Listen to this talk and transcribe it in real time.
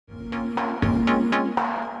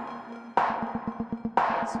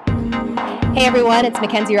Hey everyone, it's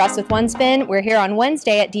McKenzie Ross with OneSpin. We're here on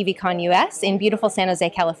Wednesday at DVCon US in beautiful San Jose,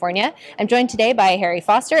 California. I'm joined today by Harry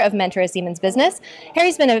Foster of Mentor a Siemens Business.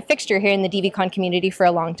 Harry's been a fixture here in the DVCon community for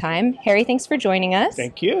a long time. Harry, thanks for joining us.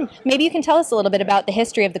 Thank you. Maybe you can tell us a little bit about the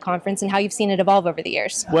history of the conference and how you've seen it evolve over the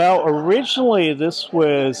years. Well, originally this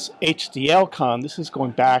was HDLCon. This is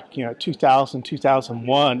going back, 2000,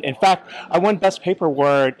 2001. In fact, I won Best Paper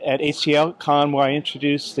Award at HDLCon where I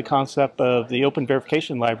introduced the concept of the Open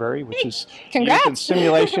Verification Library, which is Congrats. used in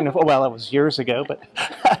simulation of, well, that was years ago, but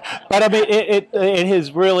I mean, it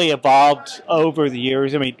has really evolved over the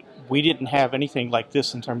years. I mean, we didn't have anything like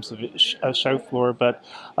this in terms of a show floor, but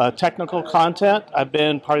technical content, I've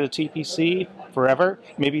been part of the TPC forever,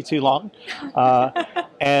 maybe too long.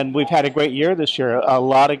 And we've had a great year this year. A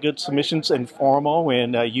lot of good submissions in formal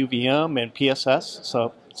and UVM and PSS,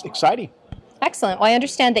 so it's exciting. Excellent. Well, I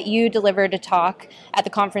understand that you delivered a talk at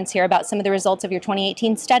the conference here about some of the results of your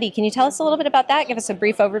 2018 study. Can you tell us a little bit about that? Give us a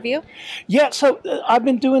brief overview. Yeah, so I've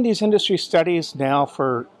been doing these industry studies now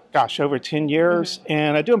for over 10 years,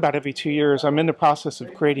 and I do them about every 2 years. I'm in the process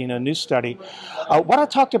of creating a new study. What I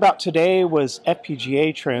talked about today was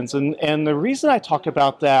FPGA trends, and the reason I talked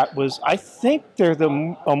about that was I think they're the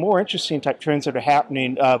more interesting type trends that are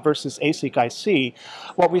happening versus ASIC IC.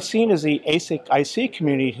 What we've seen is the ASIC IC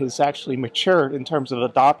community has actually matured in terms of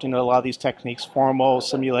adopting a lot of these techniques, formal,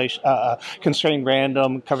 simulation, constrained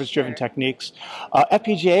random, coverage-driven techniques.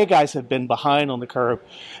 FPGA guys have been behind on the curve,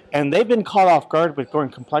 and they've been caught off guard with growing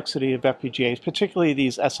complexity of FPGAs, particularly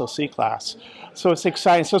these SoC class. So it's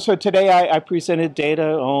exciting. So today I presented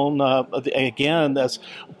data on, again, that's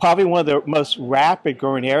probably one of the most rapid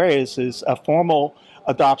growing areas is a formal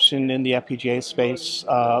adoption in the FPGA space,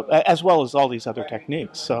 as well as all these other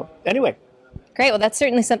techniques. So anyway. Great. Well, that's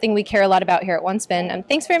certainly something we care a lot about here at OneSpin.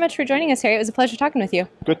 Thanks very much for joining us, Harry. It was a pleasure talking with you.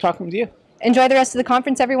 Good talking with you. Enjoy the rest of the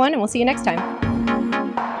conference, everyone, and we'll see you next time.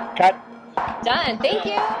 Cut. Done. Thank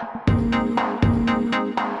you.